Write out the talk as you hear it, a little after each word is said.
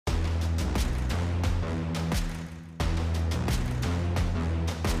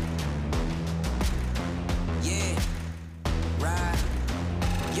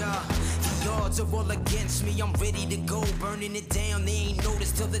odds are all against me. I'm ready to go, burning it down. They ain't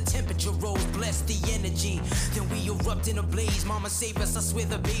noticed till the temperature rose. Bless the energy, then we erupt in a blaze. Mama save us, I swear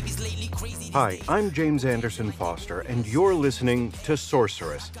the baby's lately crazy. Hi, I'm James Anderson Foster, and you're listening to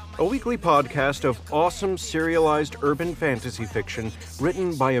Sorceress, a weekly podcast of awesome serialized urban fantasy fiction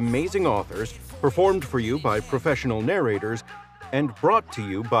written by amazing authors, performed for you by professional narrators, and brought to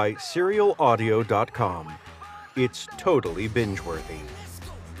you by SerialAudio.com. It's totally binge-worthy.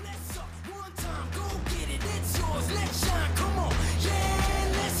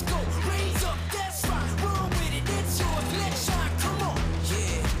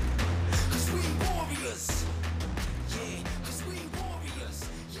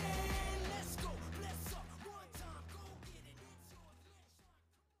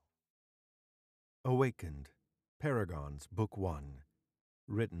 Awakened, Paragons, Book 1.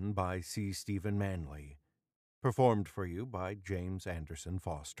 Written by C. Stephen Manley. Performed for you by James Anderson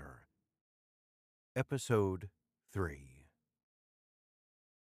Foster. Episode 3.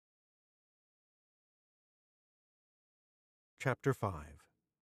 Chapter 5.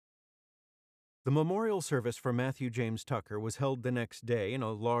 The memorial service for Matthew James Tucker was held the next day in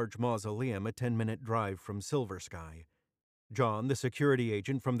a large mausoleum a 10-minute drive from Silver Sky. John, the security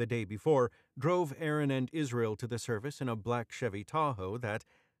agent from the day before, drove Aaron and Israel to the service in a black Chevy Tahoe that,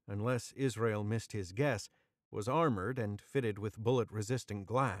 unless Israel missed his guess, was armored and fitted with bullet-resistant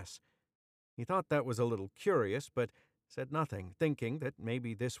glass. He thought that was a little curious, but said nothing, thinking that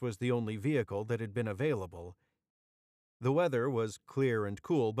maybe this was the only vehicle that had been available. The weather was clear and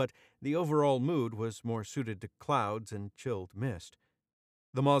cool, but the overall mood was more suited to clouds and chilled mist.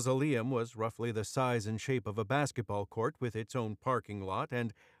 The mausoleum was roughly the size and shape of a basketball court with its own parking lot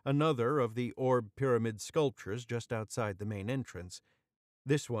and another of the orb pyramid sculptures just outside the main entrance.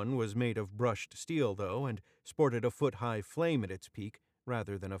 This one was made of brushed steel, though, and sported a foot-high flame at its peak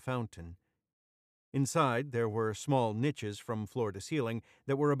rather than a fountain. Inside, there were small niches from floor to ceiling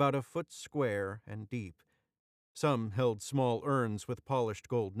that were about a foot square and deep. Some held small urns with polished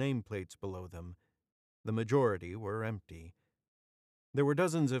gold nameplates below them. The majority were empty. There were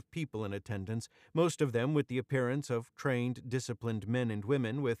dozens of people in attendance, most of them with the appearance of trained, disciplined men and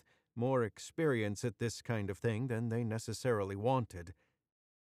women with more experience at this kind of thing than they necessarily wanted.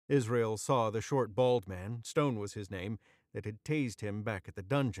 Israel saw the short, bald man, Stone was his name, that had tased him back at the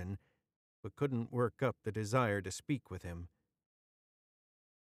dungeon, but couldn't work up the desire to speak with him.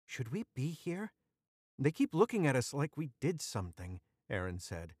 "Should we be here? They keep looking at us like we did something," Aaron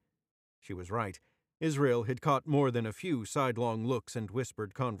said. She was right. Israel had caught more than a few sidelong looks and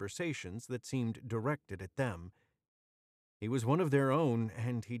whispered conversations that seemed directed at them. "He was one of their own,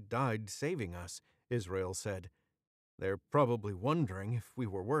 and he died saving us," Israel said. "They're probably wondering if we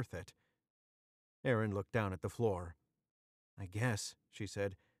were worth it." Aaron looked down at the floor. "I guess," she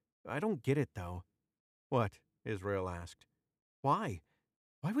said. "I don't get it, though." "What?" Israel asked. "Why?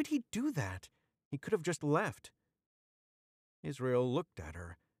 Why would he do that? He could have just left." Israel looked at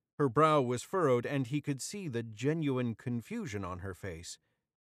her. Her brow was furrowed, and he could see the genuine confusion on her face.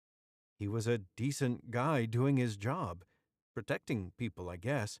 "He was a decent guy doing his job. Protecting people, I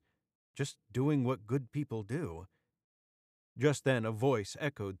guess. Just doing what good people do." Just then a voice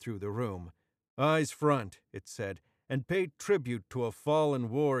echoed through the room. "Eyes front," it said, "and pay tribute to a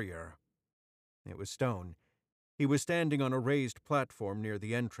fallen warrior." It was Stone. He was standing on a raised platform near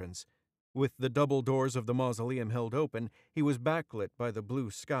the entrance. With the double doors of the mausoleum held open, he was backlit by the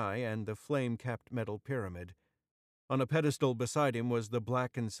blue sky and the flame-capped metal pyramid. On a pedestal beside him was the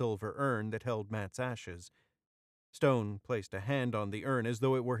black and silver urn that held Matt's ashes. Stone placed a hand on the urn as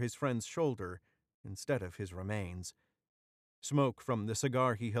though it were his friend's shoulder, instead of his remains. Smoke from the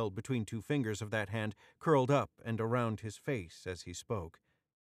cigar he held between two fingers of that hand curled up and around his face as he spoke.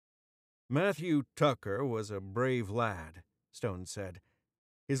 "Matthew Tucker was a brave lad," Stone said.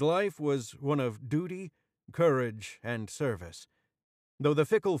 "His life was one of duty, courage, and service. Though the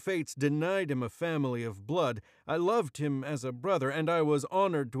fickle fates denied him a family of blood, I loved him as a brother, and I was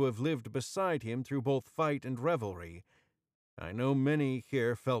honored to have lived beside him through both fight and revelry. I know many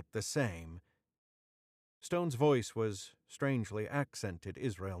here felt the same." Stone's voice was strangely accented,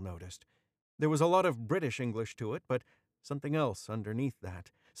 Israel noticed. There was a lot of British English to it, but something else underneath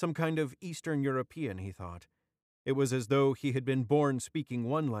that. Some kind of Eastern European, he thought. It was as though he had been born speaking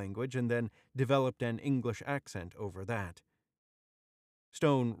one language and then developed an English accent over that.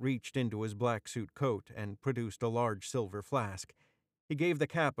 Stone reached into his black suit coat and produced a large silver flask. He gave the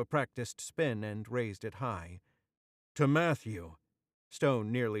cap a practiced spin and raised it high. "To Matthew,"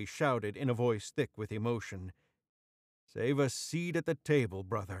 Stone nearly shouted in a voice thick with emotion. "Save a seat at the table,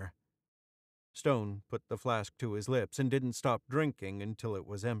 brother." Stone put the flask to his lips and didn't stop drinking until it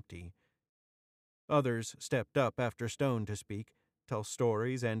was empty. Others stepped up after Stone to speak, tell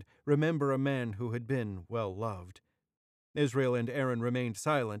stories, and remember a man who had been well loved. Israel and Aaron remained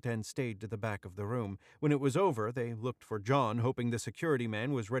silent and stayed to the back of the room. When it was over, they looked for John, hoping the security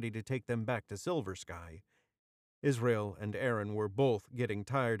man was ready to take them back to Silver Sky. Israel and Aaron were both getting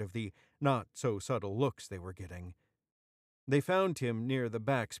tired of the not-so-subtle looks they were getting. They found him near the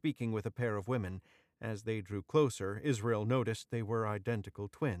back speaking with a pair of women. As they drew closer, Israel noticed they were identical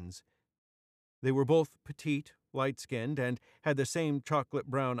twins. They were both petite, light-skinned, and had the same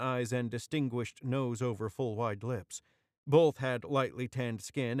chocolate-brown eyes and distinguished nose over full wide lips. Both had lightly tanned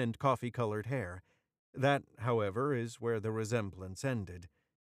skin and coffee-colored hair. That, however, is where the resemblance ended.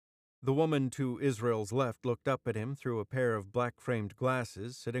 The woman to Israel's left looked up at him through a pair of black-framed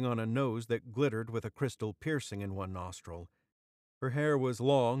glasses sitting on a nose that glittered with a crystal piercing in one nostril. Her hair was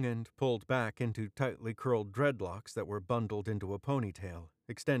long and pulled back into tightly curled dreadlocks that were bundled into a ponytail,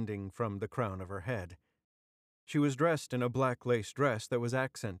 extending from the crown of her head. She was dressed in a black lace dress that was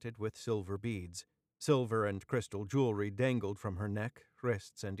accented with silver beads. Silver and crystal jewelry dangled from her neck,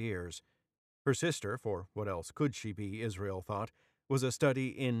 wrists, and ears. Her sister, for what else could she be, Israel thought, was a study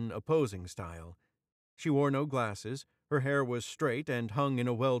in opposing style. She wore no glasses, her hair was straight and hung in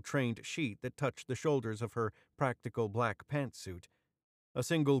a well-trained sheet that touched the shoulders of her practical black pantsuit. A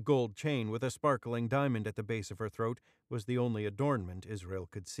single gold chain with a sparkling diamond at the base of her throat was the only adornment Israel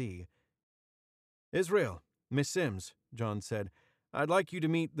could see. "Israel, Miss Sims," John said, "I'd like you to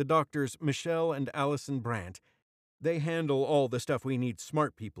meet the doctors Michelle and Allison Brandt. They handle all the stuff we need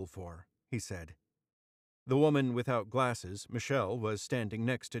smart people for," he said. The woman without glasses, Michelle, was standing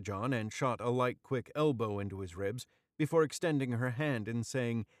next to John and shot a light, quick elbow into his ribs before extending her hand and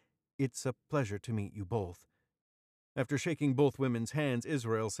saying, "It's a pleasure to meet you both." After shaking both women's hands,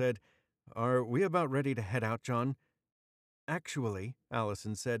 Israel said, "Are we about ready to head out, John?" "Actually,"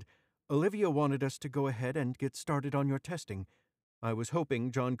 Allison said, "Olivia wanted us to go ahead and get started on your testing. I was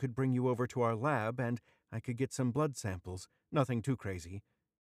hoping John could bring you over to our lab and I could get some blood samples. Nothing too crazy."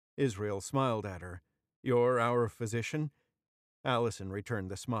 Israel smiled at her. "You're our physician?" Allison returned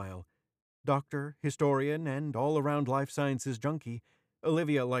the smile. "Doctor, historian, and all-around life sciences junkie.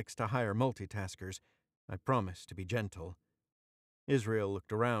 Olivia likes to hire multitaskers. I promise to be gentle." Israel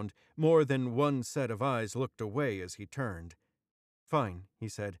looked around. More than one set of eyes looked away as he turned. "Fine," he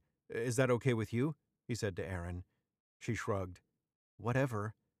said. "Is that okay with you?" he said to Aaron. She shrugged.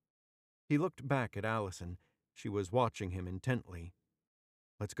 "Whatever." He looked back at Allison. She was watching him intently.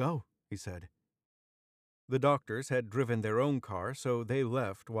 "Let's go," he said. The doctors had driven their own car, so they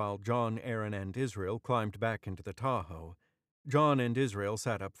left while John, Aaron, and Israel climbed back into the Tahoe. John and Israel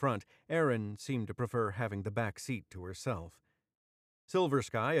sat up front. Aaron seemed to prefer having the back seat to herself. Silver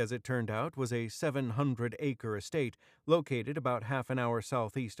Sky, as it turned out, was a 700-acre estate located about half an hour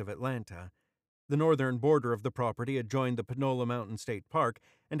southeast of Atlanta. The northern border of the property adjoined the Panola Mountain State Park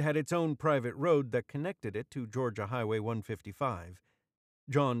and had its own private road that connected it to Georgia Highway 155.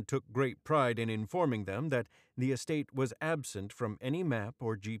 John took great pride in informing them that the estate was absent from any map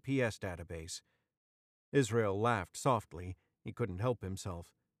or GPS database. Israel laughed softly. He couldn't help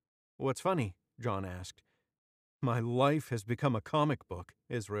himself. "What's funny?" John asked. "My life has become a comic book,"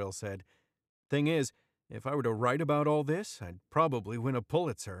 Israel said. "Thing is, if I were to write about all this, I'd probably win a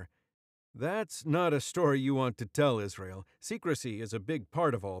Pulitzer." "That's not a story you want to tell, Israel. Secrecy is a big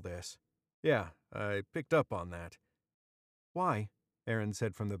part of all this." "Yeah, I picked up on that." "Why?" Aaron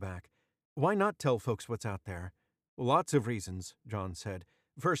said from the back. "Why not tell folks what's out there?" "Lots of reasons," John said.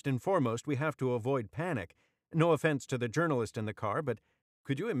 "First and foremost, we have to avoid panic. No offense to the journalist in the car, but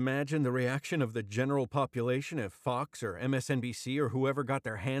could you imagine the reaction of the general population if Fox or MSNBC or whoever got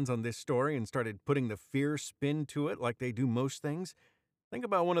their hands on this story and started putting the fear spin to it like they do most things? Think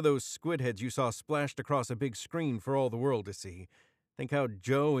about one of those squid heads you saw splashed across a big screen for all the world to see. Think how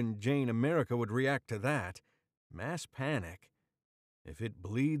Joe and Jane America would react to that. Mass panic." "If it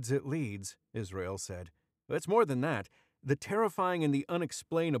bleeds, it leads," Israel said. "But it's more than that. The terrifying and the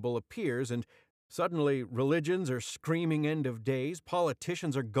unexplainable appears, and suddenly religions are screaming end of days,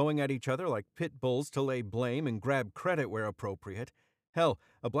 politicians are going at each other like pit bulls to lay blame and grab credit where appropriate. Hell,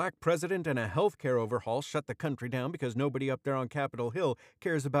 a black president and a healthcare overhaul shut the country down because nobody up there on Capitol Hill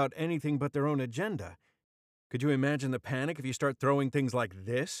cares about anything but their own agenda. Could you imagine the panic if you start throwing things like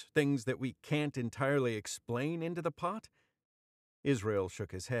this, things that we can't entirely explain, into the pot?" Israel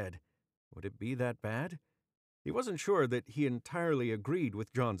shook his head. Would it be that bad? He wasn't sure that he entirely agreed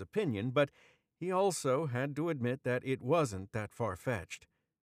with John's opinion, but he also had to admit that it wasn't that far-fetched.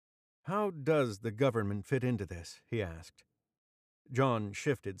 "How does the government fit into this?" he asked. John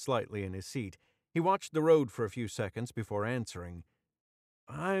shifted slightly in his seat. He watched the road for a few seconds before answering.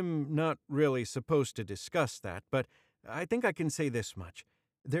 I'm not really supposed to discuss that, but I think I can say this much.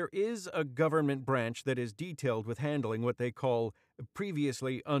 There is a government branch that is detailed with handling what they call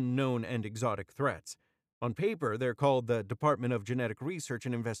previously unknown and exotic threats. On paper, they're called the Department of Genetic Research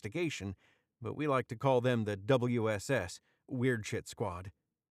and Investigation, but we like to call them the WSS, Weird Shit Squad.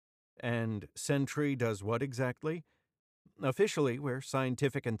 And Sentry does what exactly? Officially, we're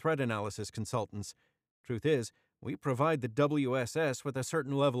scientific and threat analysis consultants. Truth is, we provide the WSS with a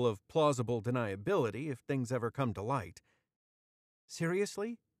certain level of plausible deniability if things ever come to light.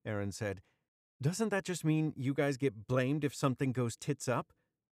 Seriously? Aaron said. Doesn't that just mean you guys get blamed if something goes tits up?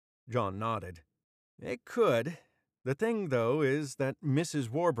 John nodded. It could. The thing, though, is that Mrs.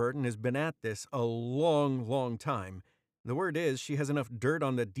 Warburton has been at this a long, long time. The word is she has enough dirt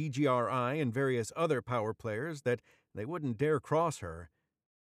on the DGRI and various other power players that they wouldn't dare cross her.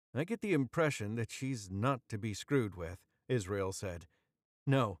 I get the impression that she's not to be screwed with, Israel said.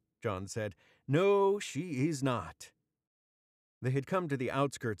 No, John said. No, she is not. They had come to the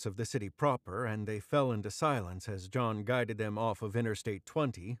outskirts of the city proper, and they fell into silence as John guided them off of Interstate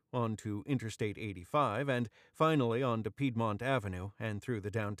 20, onto Interstate 85, and finally onto Piedmont Avenue and through the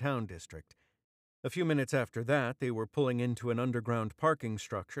downtown district. A few minutes after that, they were pulling into an underground parking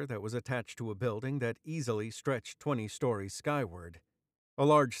structure that was attached to a building that easily stretched 20 stories skyward. A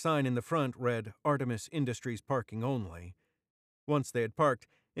large sign in the front read Artemis Industries Parking Only. Once they had parked,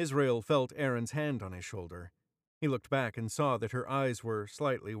 Israel felt Aaron's hand on his shoulder. He looked back and saw that her eyes were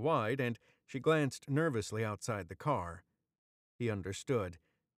slightly wide, and she glanced nervously outside the car. He understood.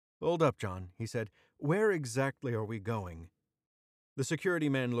 Hold up, John, he said. Where exactly are we going? The security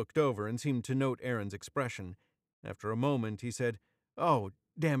man looked over and seemed to note Aaron's expression. After a moment, he said, Oh,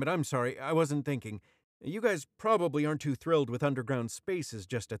 damn it, I'm sorry, I wasn't thinking. You guys probably aren't too thrilled with underground spaces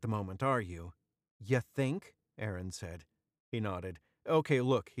just at the moment, are you? You think? Aaron said. He nodded. Okay,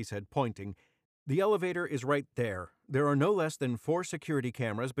 look, he said, pointing. The elevator is right there. There are no less than 4 security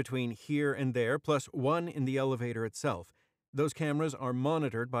cameras between here and there, plus 1 in the elevator itself. Those cameras are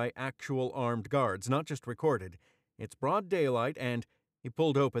monitored by actual armed guards, not just recorded. It's broad daylight, and he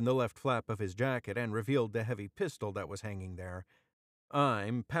pulled open the left flap of his jacket and revealed the heavy pistol that was hanging there.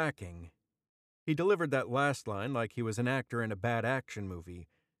 I'm packing. He delivered that last line like he was an actor in a bad action movie.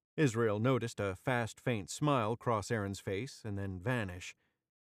 Israel noticed a fast, faint smile cross Aaron's face and then vanish.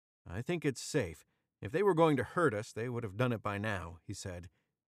 I think it's safe. If they were going to hurt us, they would have done it by now, he said.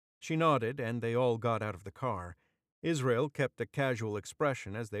 She nodded, and they all got out of the car. Israel kept a casual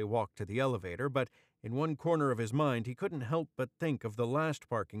expression as they walked to the elevator, but in one corner of his mind he couldn't help but think of the last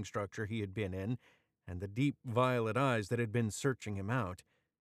parking structure he had been in, and the deep violet eyes that had been searching him out.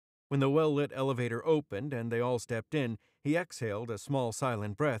 When the well-lit elevator opened and they all stepped in, he exhaled a small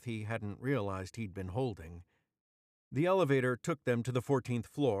silent breath he hadn't realized he'd been holding. The elevator took them to the 14th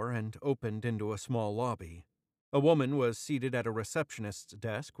floor and opened into a small lobby. A woman was seated at a receptionist's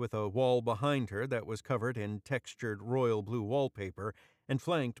desk with a wall behind her that was covered in textured royal blue wallpaper and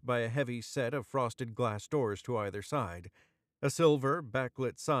flanked by a heavy set of frosted glass doors to either side. A silver,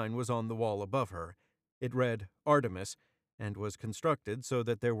 backlit sign was on the wall above her. It read Artemis and was constructed so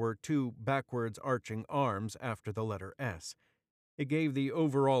that there were 2 backwards arching arms after the letter S. It gave the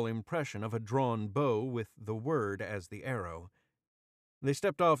overall impression of a drawn bow with the word as the arrow. They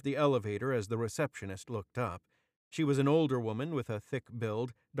stepped off the elevator as the receptionist looked up. She was an older woman with a thick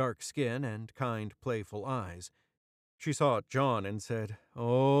build, dark skin, and kind, playful eyes. She saw John and said,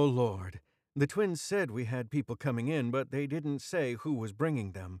 Oh, Lord. The twins said we had people coming in, but they didn't say who was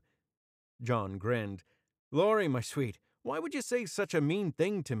bringing them. John grinned. Laurie, my sweet, why would you say such a mean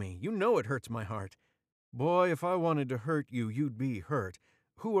thing to me? You know it hurts my heart. Boy, if I wanted to hurt you, you'd be hurt.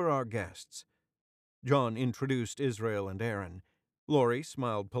 Who are our guests? John introduced Israel and Aaron. Laurie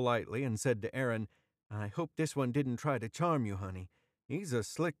smiled politely and said to Aaron, I hope this one didn't try to charm you, honey. He's a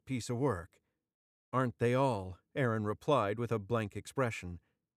slick piece of work. Aren't they all? Aaron replied with a blank expression.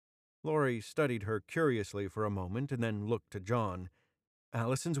 Laurie studied her curiously for a moment and then looked to John.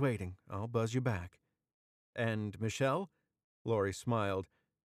 Allison's waiting. I'll buzz you back. And Michelle? Laurie smiled.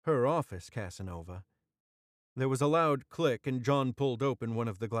 Her office, Casanova. There was a loud click, and John pulled open one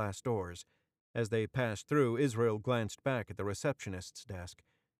of the glass doors. As they passed through, Israel glanced back at the receptionist's desk.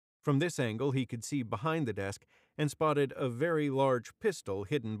 From this angle, he could see behind the desk and spotted a very large pistol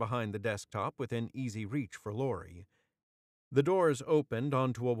hidden behind the desktop within easy reach for Laurie. The doors opened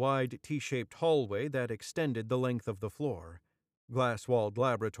onto a wide T-shaped hallway that extended the length of the floor. Glass-walled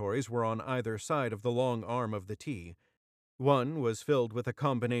laboratories were on either side of the long arm of the T. One was filled with a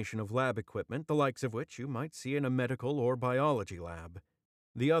combination of lab equipment, the likes of which you might see in a medical or biology lab.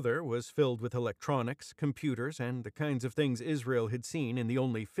 The other was filled with electronics, computers, and the kinds of things Israel had seen in the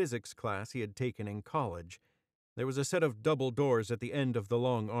only physics class he had taken in college. There was a set of double doors at the end of the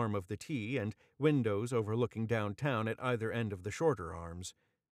long arm of the T, and windows overlooking downtown at either end of the shorter arms.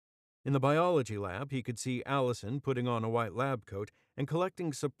 In the biology lab, he could see Allison putting on a white lab coat and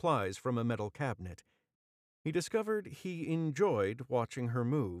collecting supplies from a metal cabinet. He discovered he enjoyed watching her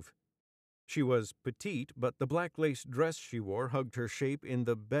move. She was petite, but the black lace dress she wore hugged her shape in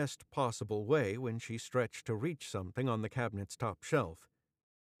the best possible way when she stretched to reach something on the cabinet's top shelf.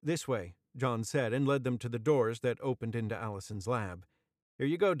 "This way," John said, and led them to the doors that opened into Allison's lab. "Here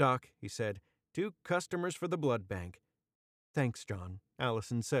you go, Doc," he said. "2 customers for the blood bank." "Thanks, John,"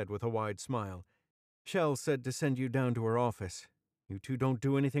 Allison said with a wide smile. "Shell said to send you down to her office. You two don't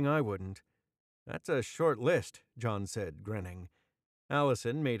do anything I wouldn't." "That's a short list," John said, grinning.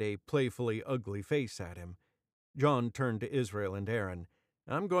 Allison made a playfully ugly face at him. John turned to Israel and Aaron.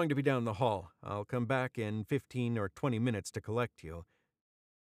 "I'm going to be down the hall. I'll come back in 15 or 20 minutes to collect you."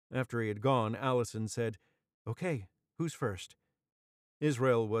 After he had gone, Allison said, "Okay, who's first?"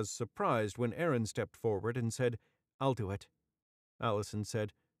 Israel was surprised when Aaron stepped forward and said, "I'll do it." Allison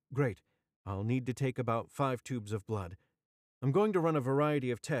said, "Great. I'll need to take about 5 tubes of blood. I'm going to run a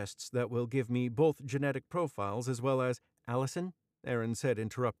variety of tests that will give me both genetic profiles as well as—" "Allison," Aaron said,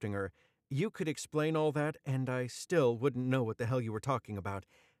 interrupting her, "you could explain all that, and I still wouldn't know what the hell you were talking about.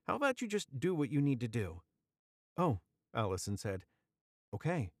 How about you just do what you need to do?" "Oh," Allison said.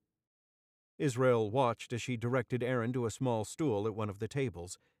 "Okay." Israel watched as she directed Aaron to a small stool at one of the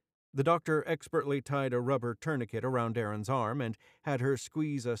tables. The doctor expertly tied a rubber tourniquet around Aaron's arm and had her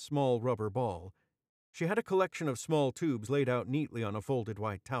squeeze a small rubber ball. She had a collection of small tubes laid out neatly on a folded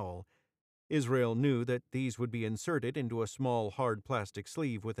white towel. Israel knew that these would be inserted into a small hard plastic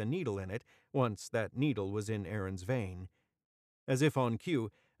sleeve with a needle in it once that needle was in Aaron's vein. As if on cue,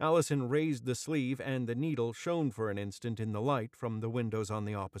 Allison raised the sleeve and the needle shone for an instant in the light from the windows on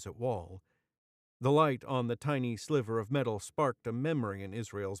the opposite wall. The light on the tiny sliver of metal sparked a memory in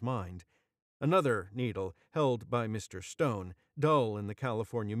Israel's mind. Another needle, held by Mr. Stone, dull in the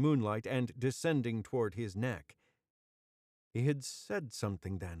California moonlight and descending toward his neck. He had said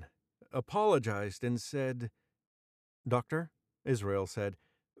something then, apologized and said, "Doctor," Israel said,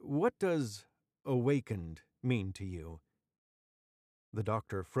 "what does 'awakened' mean to you?" The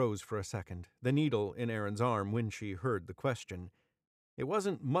doctor froze for a second, the needle in Aaron's arm when she heard the question. It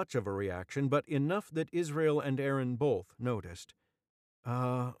wasn't much of a reaction, but enough that Israel and Aaron both noticed.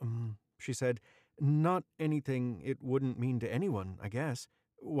 She said, "Not anything it wouldn't mean to anyone, I guess.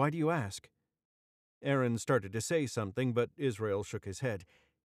 Why do you ask?" Aaron started to say something, but Israel shook his head.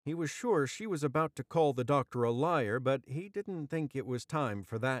 He was sure she was about to call the doctor a liar, but he didn't think it was time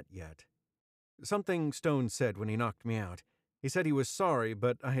for that yet. "Something Stone said when he knocked me out. He said he was sorry,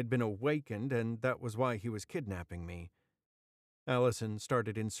 but I had been awakened, and that was why he was kidnapping me." Allison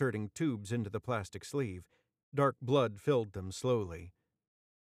started inserting tubes into the plastic sleeve. Dark blood filled them slowly.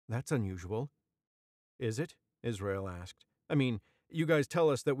 "That's unusual." "Is it?" Israel asked. "I mean, you guys tell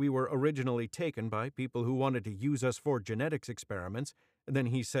us that we were originally taken by people who wanted to use us for genetics experiments, and then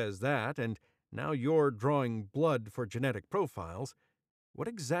he says that, and now you're drawing blood for genetic profiles. What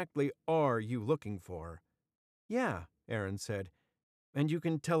exactly are you looking for?" "Yeah," Aaron said, "and you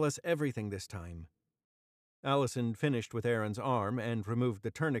can tell us everything this time." Allison finished with Aaron's arm and removed the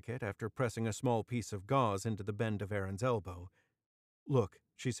tourniquet after pressing a small piece of gauze into the bend of Aaron's elbow. "Look,"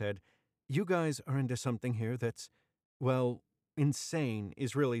 she said, "you guys are into something here that's, well, insane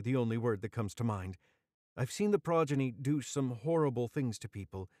is really the only word that comes to mind. I've seen the progeny do some horrible things to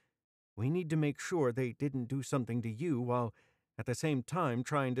people. We need to make sure they didn't do something to you while at the same time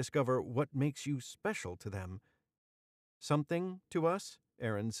try and discover what makes you special to them." "Something to us?"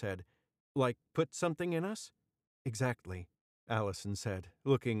 Aaron said. "Like put something in us?" "Exactly," Allison said,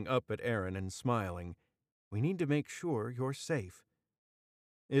 looking up at Aaron and smiling. "We need to make sure you're safe."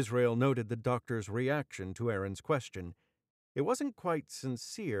 Israel noted the doctor's reaction to Aaron's question. It wasn't quite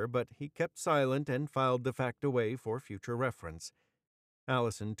sincere, but he kept silent and filed the fact away for future reference.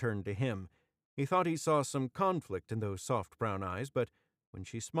 Allison turned to him. He thought he saw some conflict in those soft brown eyes, but when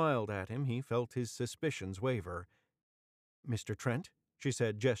she smiled at him, he felt his suspicions waver. "Mr. Trent?" she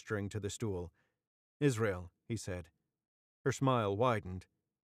said, gesturing to the stool. "Israel," he said. Her smile widened.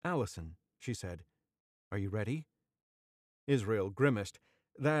 "Allison," she said. "Are you ready?" Israel grimaced.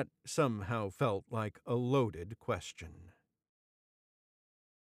 That somehow felt like a loaded question.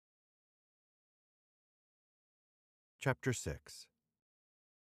 Chapter 6.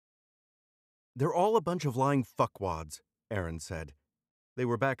 "They're all a bunch of lying fuckwads," Aaron said. They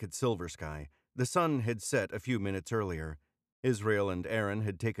were back at Silver Sky. The sun had set a few minutes earlier. Israel and Aaron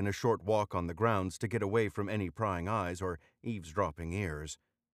had taken a short walk on the grounds to get away from any prying eyes or eavesdropping ears.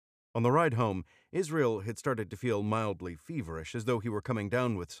 On the ride home, Israel had started to feel mildly feverish, as though he were coming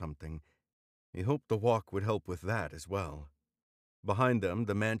down with something. He hoped the walk would help with that as well. Behind them,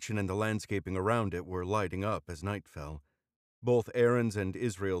 the mansion and the landscaping around it were lighting up as night fell. Both Aaron's and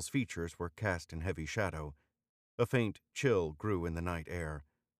Israel's features were cast in heavy shadow. A faint chill grew in the night air.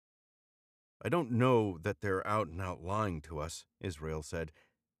 "I don't know that they're out and out lying to us," Israel said,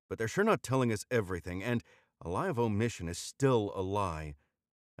 "but they're sure not telling us everything, and a lie of omission is still a lie.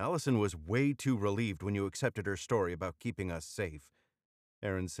 Allison was way too relieved when you accepted her story about keeping us safe."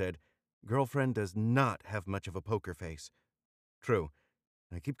 Aaron said, "Girlfriend does not have much of a poker face." "True.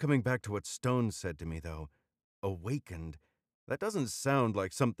 I keep coming back to what Stone said to me, though. Awakened. That doesn't sound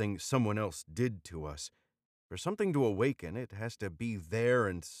like something someone else did to us. For something to awaken, it has to be there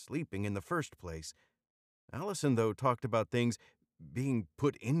and sleeping in the first place. Allison, though, talked about things being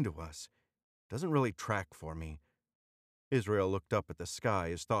put into us. Doesn't really track for me." Israel looked up at the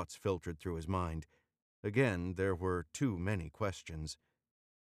sky as thoughts filtered through his mind. Again, there were too many questions.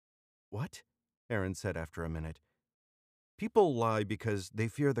 "What?" Aaron said after a minute. "People lie because they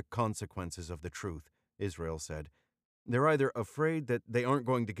fear the consequences of the truth," Israel said. "They're either afraid that they aren't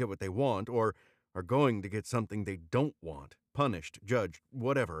going to get what they want, or are going to get something they don't want, punished, judged,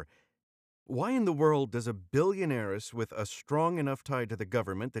 whatever. Why in the world does a billionairess with a strong enough tie to the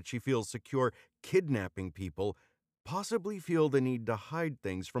government that she feels secure kidnapping people possibly feel the need to hide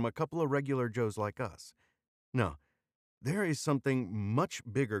things from a couple of regular Joes like us? No, there is something much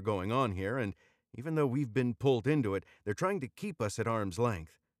bigger going on here, and even though we've been pulled into it, they're trying to keep us at arm's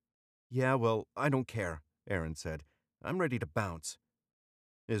length." "Yeah, well, I don't care," Aaron said. "I'm ready to bounce."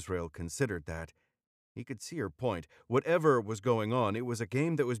 Israel considered that. He could see her point. Whatever was going on, it was a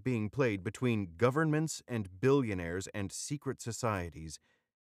game that was being played between governments and billionaires and secret societies.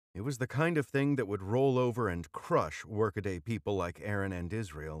 It was the kind of thing that would roll over and crush workaday people like Aaron and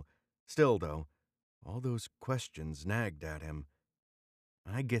Israel. Still, though, all those questions nagged at him.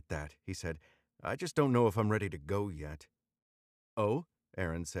 "I get that," he said. "I just don't know if I'm ready to go yet." "Oh?"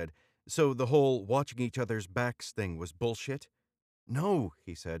 Aaron said. "So the whole watching each other's backs thing was bullshit?" "No,"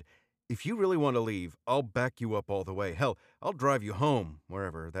 he said. "If you really want to leave, I'll back you up all the way. Hell, I'll drive you home,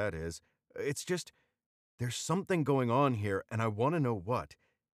 wherever that is. It's just, there's something going on here, and I want to know what.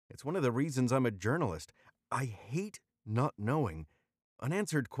 It's one of the reasons I'm a journalist. I hate not knowing.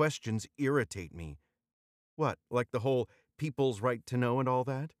 Unanswered questions irritate me." "What, like the whole people's right to know and all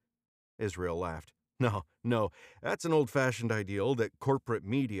that?" Israel laughed. No, no, that's an old-fashioned ideal that corporate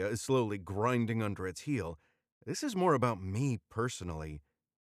media is slowly grinding under its heel. This is more about me personally."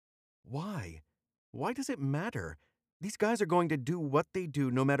 "Why? Why does it matter? These guys are going to do what they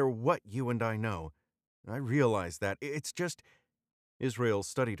do no matter what you and I know. I realize that. It's just—" Israel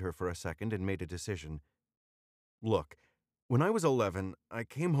studied her for a second and made a decision. "Look, when I was 11, I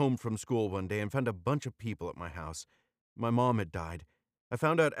came home from school one day and found a bunch of people at my house. My mom had died. I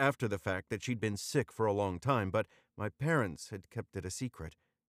found out after the fact that she'd been sick for a long time, but my parents had kept it a secret.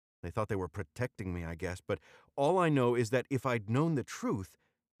 They thought they were protecting me, I guess, but all I know is that if I'd known the truth,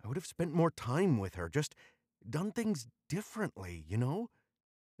 I would have spent more time with her, just done things differently, you know?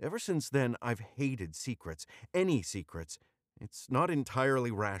 Ever since then, I've hated secrets, any secrets. It's not entirely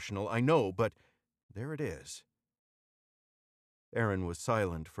rational, I know, but there it is." Aaron was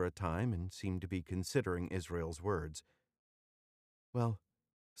silent for a time and seemed to be considering Israel's words. "Well,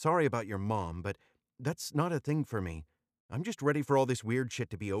 sorry about your mom, but that's not a thing for me. I'm just ready for all this weird shit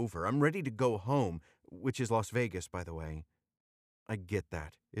to be over. I'm ready to go home, which is Las Vegas, by the way." "I get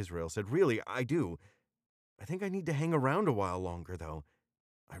that," Israel said. "Really, I do. I think I need to hang around a while longer, though.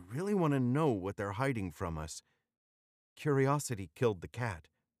 I really want to know what they're hiding from us." "Curiosity killed the cat,"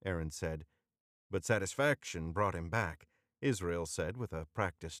 Aaron said. "But satisfaction brought him back," Israel said with a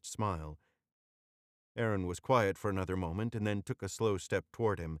practiced smile. Aaron was quiet for another moment and then took a slow step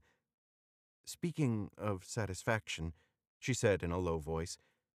toward him. "Speaking of satisfaction," she said in a low voice,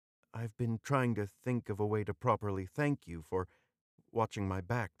 "I've been trying to think of a way to properly thank you for watching my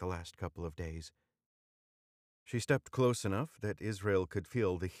back the last couple of days." She stepped close enough that Israel could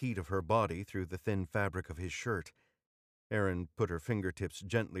feel the heat of her body through the thin fabric of his shirt. Aaron put her fingertips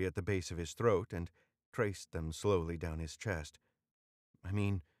gently at the base of his throat and traced them slowly down his chest. "I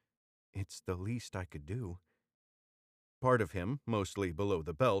mean, it's the least I could do." Part of him, mostly below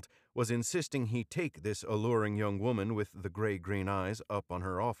the belt, was insisting he take this alluring young woman with the gray-green eyes up on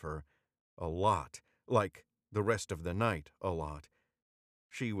her offer. A lot. Like the rest of the night, a lot.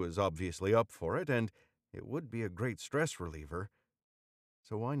 She was obviously up for it, and it would be a great stress reliever.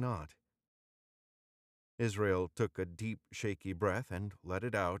 So why not? Israel took a deep, shaky breath and let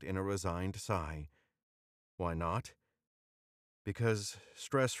it out in a resigned sigh. Why not? Because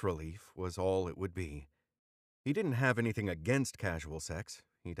stress relief was all it would be. He didn't have anything against casual sex.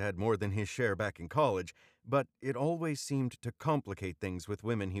 He'd had more than his share back in college, but it always seemed to complicate things with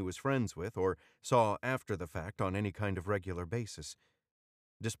women he was friends with or saw after the fact on any kind of regular basis.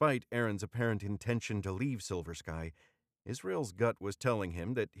 Despite Aaron's apparent intention to leave Silver Sky, Israel's gut was telling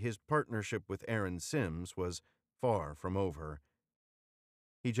him that his partnership with Aaron Sims was far from over.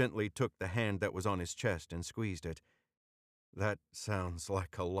 He gently took the hand that was on his chest and squeezed it. "That sounds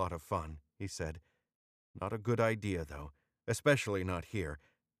like a lot of fun," he said. "Not a good idea, though, especially not here.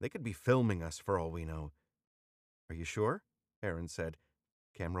 They could be filming us for all we know." "Are you sure?" Aaron said.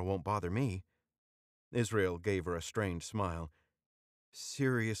 "Camera won't bother me." Israel gave her a strained smile.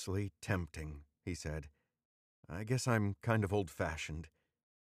 "Seriously tempting," he said. "I guess I'm kind of old-fashioned."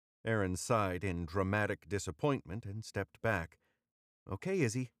 Aaron sighed in dramatic disappointment and stepped back. "Okay,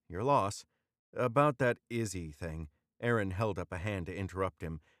 Izzy, your loss." About that Izzy thing, Aaron held up a hand to interrupt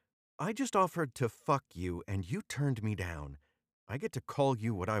him. "I just offered to fuck you, and you turned me down. I get to call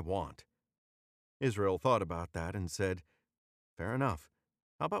you what I want." Israel thought about that and said, "Fair enough.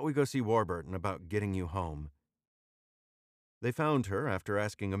 How about we go see Warburton about getting you home?" They found her after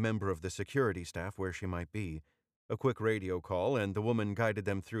asking a member of the security staff where she might be. A quick radio call, and the woman guided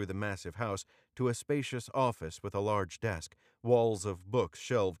them through the massive house to a spacious office with a large desk, walls of books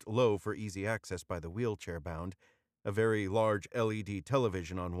shelved low for easy access by the wheelchair-bound, a very large LED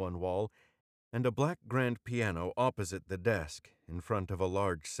television on one wall, and a black grand piano opposite the desk in front of a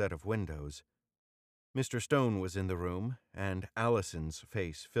large set of windows. Mr. Stone was in the room, and Allison's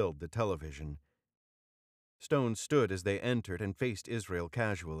face filled the television. Stone stood as they entered and faced Israel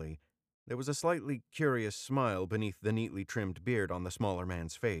casually. There was a slightly curious smile beneath the neatly trimmed beard on the smaller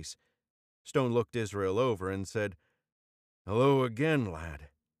man's face. Stone looked Israel over and said, "Hello again,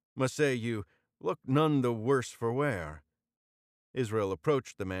 lad. Must say you look none the worse for wear." Israel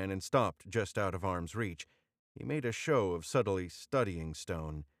approached the man and stopped just out of arm's reach. He made a show of subtly studying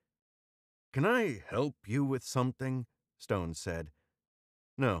Stone. "Can I help you with something?" Stone said.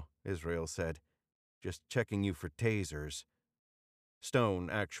 "No," Israel said. "Just checking you for tasers." Stone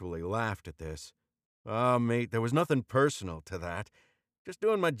actually laughed at this. Mate, there was nothing personal to that. Just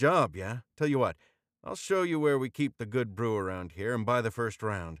doing my job, yeah? Tell you what, I'll show you where we keep the good brew around here and buy the first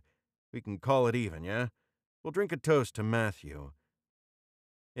round. We can call it even, yeah? We'll drink a toast to Matthew."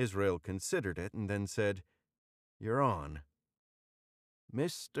 Israel considered it and then said, "You're on."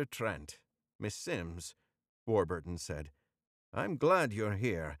 "Mr. Trent, Miss Sims," Warburton said. "I'm glad you're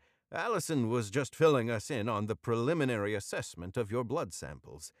here. Allison was just filling us in on the preliminary assessment of your blood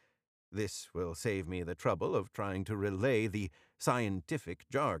samples. This will save me the trouble of trying to relay the scientific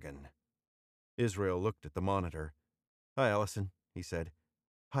jargon." Israel looked at the monitor. "Hi, Allison," he said.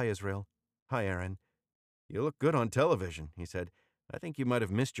 "Hi, Israel. Hi, Aaron." "You look good on television," he said. "I think you might have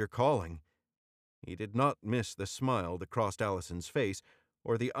missed your calling." He did not miss the smile that crossed Allison's face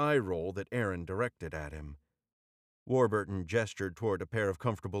or the eye roll that Aaron directed at him. Warburton gestured toward a pair of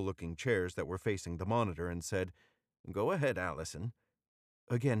comfortable-looking chairs that were facing the monitor and said, "Go ahead, Allison."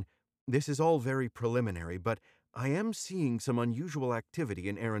 "Again, this is all very preliminary, but I am seeing some unusual activity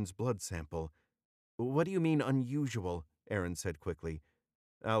in Aaron's blood sample." "What do you mean, unusual?" Aaron said quickly.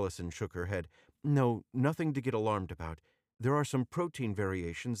 Allison shook her head. "No, nothing to get alarmed about. There are some protein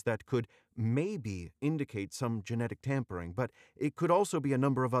variations that could maybe indicate some genetic tampering, but it could also be a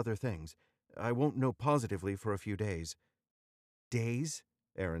number of other things. I won't know positively for a few days." "Days?"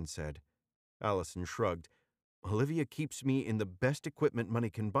 Aaron said. Allison shrugged. "Olivia keeps me in the best equipment money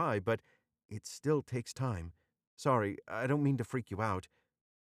can buy, but it still takes time. Sorry, I don't mean to freak you out."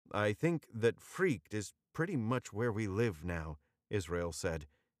 "I think that freaked is pretty much where we live now," Israel said.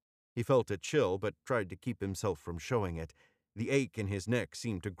 He felt a chill, but tried to keep himself from showing it. The ache in his neck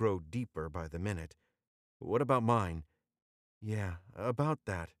seemed to grow deeper by the minute. "What about mine?" "Yeah, about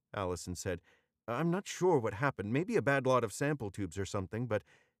that," Allison said. "I'm not sure what happened. Maybe a bad lot of sample tubes or something, but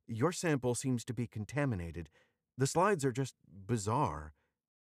your sample seems to be contaminated. The slides are just bizarre."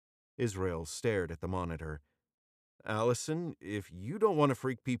 Israel stared at the monitor. "Allison, if you don't want to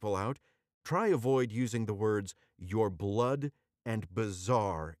freak people out, try avoid using the words your blood and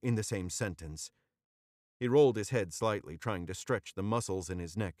bizarre in the same sentence." He rolled his head slightly, trying to stretch the muscles in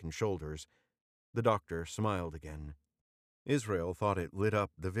his neck and shoulders. The doctor smiled again. Israel thought it lit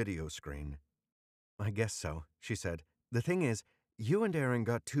up the video screen. "I guess so," she said. "The thing is, you and Aaron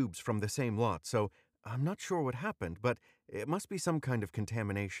got tubes from the same lot, so I'm not sure what happened, but it must be some kind of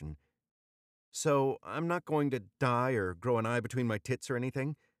contamination." "So I'm not going to die or grow an eye between my tits or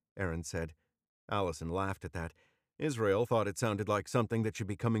anything?" Aaron said. Allison laughed at that. Israel thought it sounded like something that should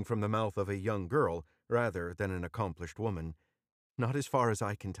be coming from the mouth of a young girl rather than an accomplished woman. Not as far as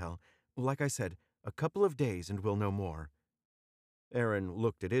I can tell. Like I said, a couple of days and we'll know more. Aaron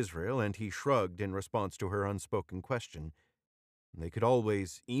looked at Israel and he shrugged in response to her unspoken question. They could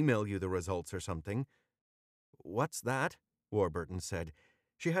always email you the results or something. What's that? Warburton said.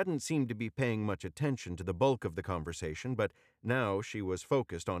 She hadn't seemed to be paying much attention to the bulk of the conversation, but now she was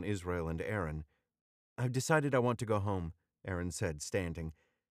focused on Israel and Aaron. I've decided I want to go home, Aaron said, standing.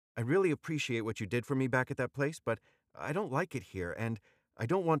 I really appreciate what you did for me back at that place, but I don't like it here, and I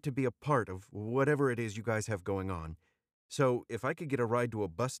don't want to be a part of whatever it is you guys have going on. So if I could get a ride to a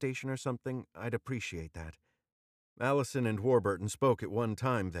bus station or something, I'd appreciate that. Allison and Warburton spoke at one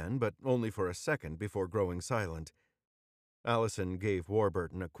time then, but only for a second before growing silent. Allison gave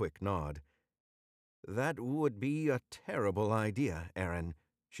Warburton a quick nod. That would be a terrible idea, Aaron,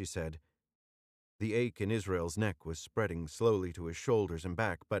 she said. The ache in Israel's neck was spreading slowly to his shoulders and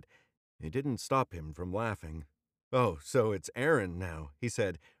back, but it didn't stop him from laughing. Oh, so it's Aaron now, he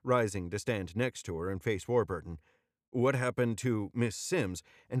said, rising to stand next to her and face Warburton. What happened to Miss Sims,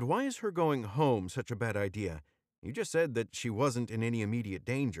 and why is her going home such a bad idea? You just said that she wasn't in any immediate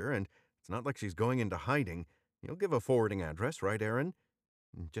danger, and it's not like she's going into hiding. You'll give a forwarding address, right, Aaron?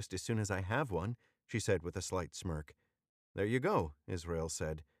 Just as soon as I have one, she said with a slight smirk. There you go, Israel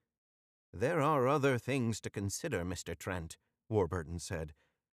said. There are other things to consider, Mr. Trent, Warburton said.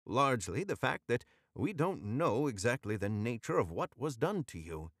 Largely the fact that we don't know exactly the nature of what was done to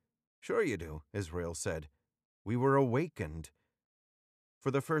you. Sure you do, Israel said. We were awakened.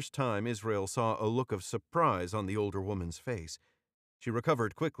 For the first time, Israel saw a look of surprise on the older woman's face. She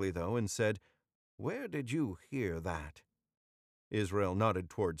recovered quickly, though, and said, Where did you hear that? Israel nodded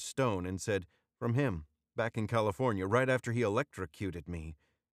toward Stone and said, From him, back in California, right after he electrocuted me.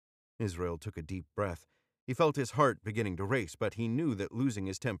 Israel took a deep breath. He felt his heart beginning to race, but he knew that losing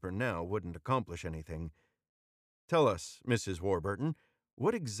his temper now wouldn't accomplish anything. Tell us, Mrs. Warburton,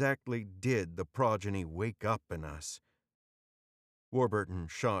 what exactly did the progeny wake up in us? Warburton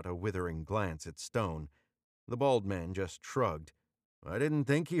shot a withering glance at Stone. The bald man just shrugged. I didn't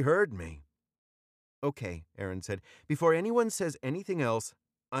think he heard me. Okay, Aaron said. Before anyone says anything else,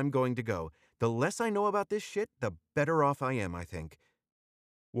 I'm going to go. The less I know about this shit, the better off I am, I think.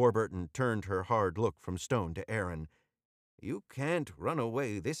 Warburton turned her hard look from Stone to Aaron. You can't run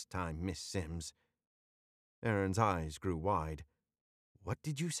away this time, Miss Sims. Aaron's eyes grew wide. What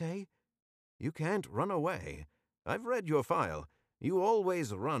did you say? You can't run away. I've read your file. You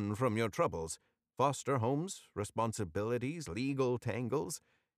always run from your troubles. Foster homes, responsibilities, legal tangles.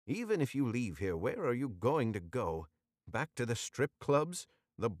 Even if you leave here, where are you going to go? Back to the strip clubs?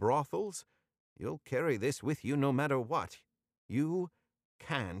 The brothels? You'll carry this with you no matter what. You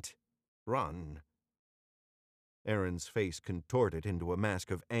can't run. Aaron's face contorted into a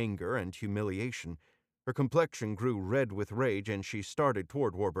mask of anger and humiliation. Her complexion grew red with rage, and she started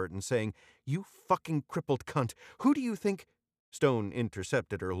toward Warburton, saying, You fucking crippled cunt! Who do you think— Stone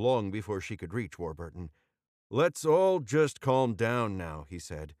intercepted her long before she could reach Warburton. Let's all just calm down now, he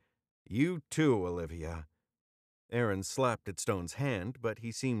said. You too, Olivia. Aaron slapped at Stone's hand, but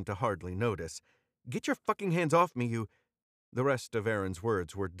he seemed to hardly notice. Get your fucking hands off me, you— The rest of Aaron's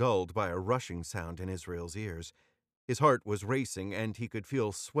words were dulled by a rushing sound in Israel's ears. His heart was racing, and he could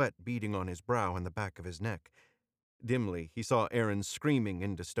feel sweat beading on his brow and the back of his neck. Dimly, he saw Aaron screaming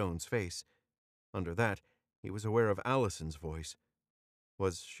into Stone's face. Under that, he was aware of Allison's voice.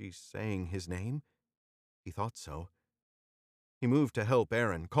 Was she saying his name? He thought so. He moved to help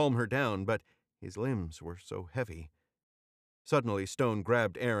Aaron, calm her down, but his limbs were so heavy. Suddenly, Stone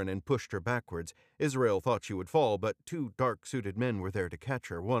grabbed Aaron and pushed her backwards. Israel thought she would fall, but two dark-suited men were there to catch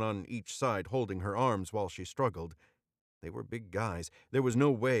her, one on each side holding her arms while she struggled. They were big guys. There was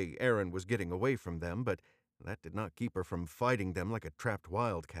no way Aaron was getting away from them, but that did not keep her from fighting them like a trapped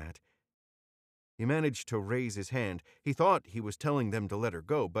wildcat. He managed to raise his hand. He thought he was telling them to let her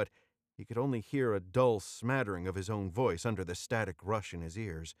go, but he could only hear a dull smattering of his own voice under the static rush in his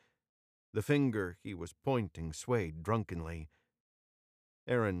ears. The finger he was pointing swayed drunkenly.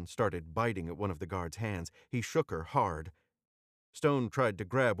 Aaron started biting at one of the guard's hands. He shook her hard. Stone tried to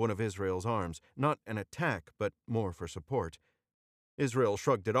grab one of Israel's arms, not an attack, but more for support. Israel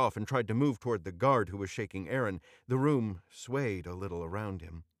shrugged it off and tried to move toward the guard who was shaking Aaron. The room swayed a little around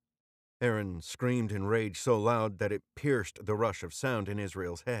him. Aaron screamed in rage so loud that it pierced the rush of sound in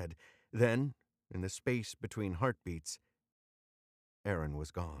Israel's head. Then, in the space between heartbeats, Aaron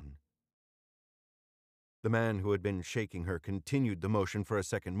was gone. The man who had been shaking her continued the motion for a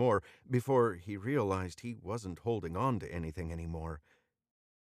second more before he realized he wasn't holding on to anything anymore.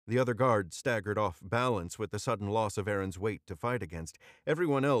 The other guard staggered off balance with the sudden loss of Aaron's weight to fight against.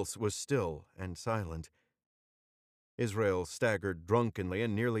 Everyone else was still and silent. Israel staggered drunkenly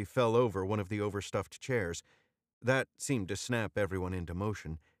and nearly fell over one of the overstuffed chairs. That seemed to snap everyone into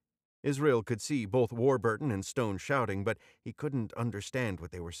motion. Israel could see both Warburton and Stone shouting, but he couldn't understand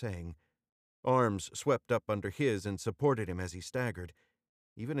what they were saying. Arms swept up under his and supported him as he staggered.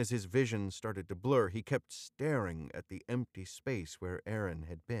 Even as his vision started to blur, he kept staring at the empty space where Aaron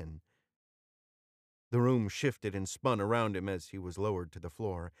had been. The room shifted and spun around him as he was lowered to the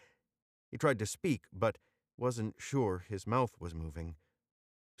floor. He tried to speak, but wasn't sure his mouth was moving.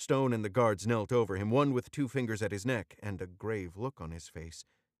 Stone and the guards knelt over him, one with 2 fingers at his neck and a grave look on his face.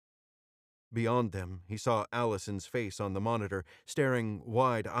 Beyond them, he saw Allison's face on the monitor, staring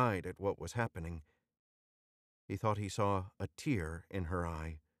wide-eyed at what was happening. He thought he saw a tear in her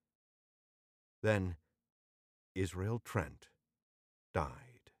eye. Then, Israel Trent died.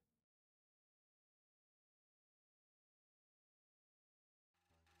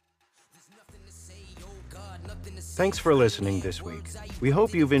 Thanks for listening this week. We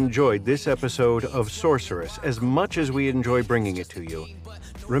hope you've enjoyed this episode of Sorceress as much as we enjoy bringing it to you.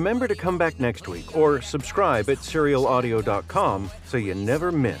 Remember to come back next week or subscribe at serialaudio.com so you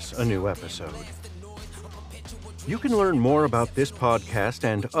never miss a new episode. You can learn more about this podcast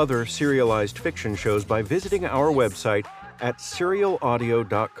and other serialized fiction shows by visiting our website at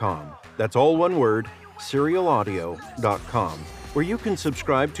serialaudio.com. That's all one word, serialaudio.com, where you can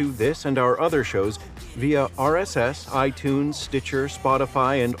subscribe to this and our other shows via RSS, iTunes, Stitcher,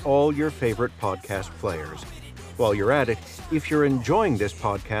 Spotify, and all your favorite podcast players. While you're at it, if you're enjoying this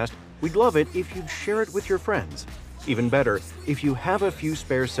podcast, we'd love it if you'd share it with your friends. Even better, if you have a few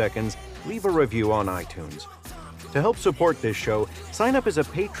spare seconds, leave a review on iTunes. To help support this show, sign up as a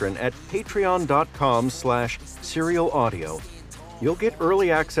patron at patreon.com/serialaudio. You'll get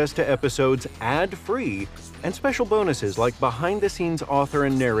early access to episodes ad-free and special bonuses like behind-the-scenes author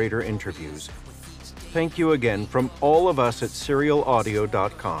and narrator interviews. Thank you again from all of us at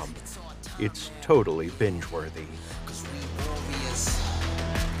serialaudio.com. It's totally binge-worthy.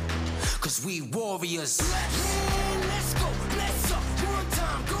 'Cause we warriors. Let's go.